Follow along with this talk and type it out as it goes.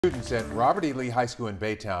Students at Robert E. Lee High School in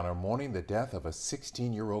Baytown are mourning the death of a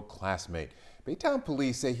 16-year-old classmate. Baytown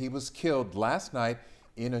police say he was killed last night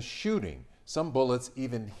in a shooting, some bullets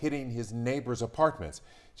even hitting his neighbor's apartments.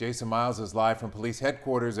 Jason Miles is live from police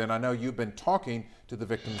headquarters, and I know you've been talking to the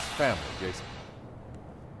victim's family. Jason.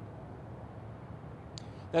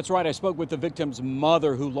 That's right. I spoke with the victim's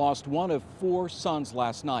mother, who lost one of 4 sons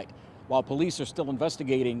last night. While police are still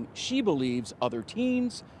investigating, she believes other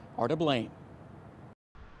teens are to blame.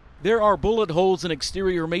 There are bullet holes in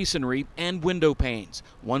exterior masonry and window panes.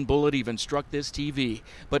 One bullet even struck this TV.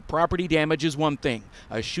 But property damage is one thing.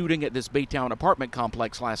 A shooting at this Baytown apartment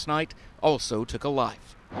complex last night also took a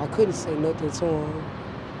life. I couldn't say nothing to him.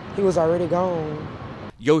 He was already gone.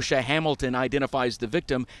 Yosha Hamilton identifies the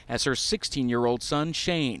victim as her 16-year-old son,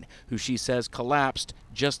 Shane, who she says collapsed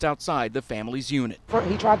just outside the family's unit.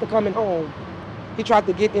 He tried to come in home. He tried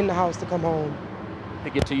to get in the house to come home.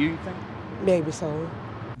 To get to you think? Maybe so.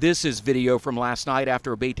 This is video from last night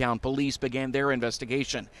after Baytown police began their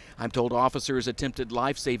investigation. I'm told officers attempted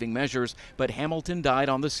life-saving measures, but Hamilton died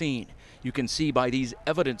on the scene. You can see by these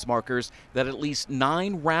evidence markers that at least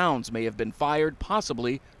 9 rounds may have been fired,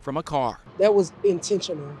 possibly from a car. That was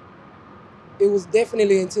intentional. It was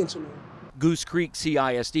definitely intentional. Goose Creek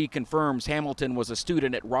CISD confirms Hamilton was a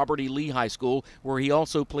student at Robert E. Lee High School, where he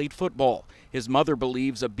also played football. His mother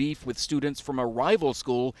believes a beef with students from a rival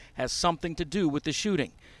school has something to do with the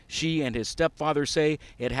shooting. She and his stepfather say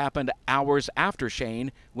it happened hours after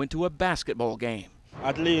Shane went to a basketball game.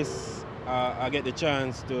 At least I get the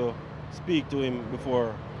chance to speak to him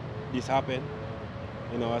before this happened.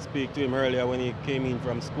 You know, I speak to him earlier when he came in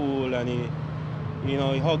from school, and he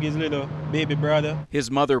hugged his little baby brother.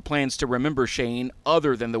 His mother plans to remember Shane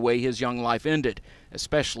other than the way his young life ended,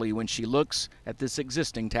 especially when she looks at this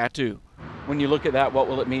existing tattoo. When you look at that, what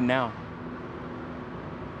will it mean now?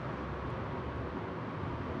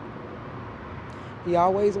 He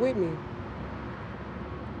always with me.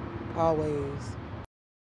 Always.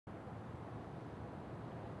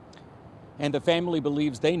 And the family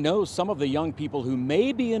believes they know some of the young people who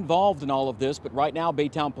may be involved in all of this, but right now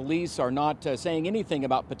Baytown police are not saying anything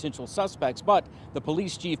about potential suspects. But the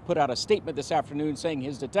police chief put out a statement this afternoon saying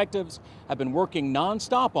his detectives have been working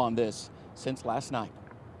nonstop on this since last night.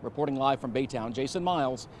 Reporting live from Baytown, Jason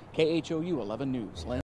Miles, KHOU 11 News.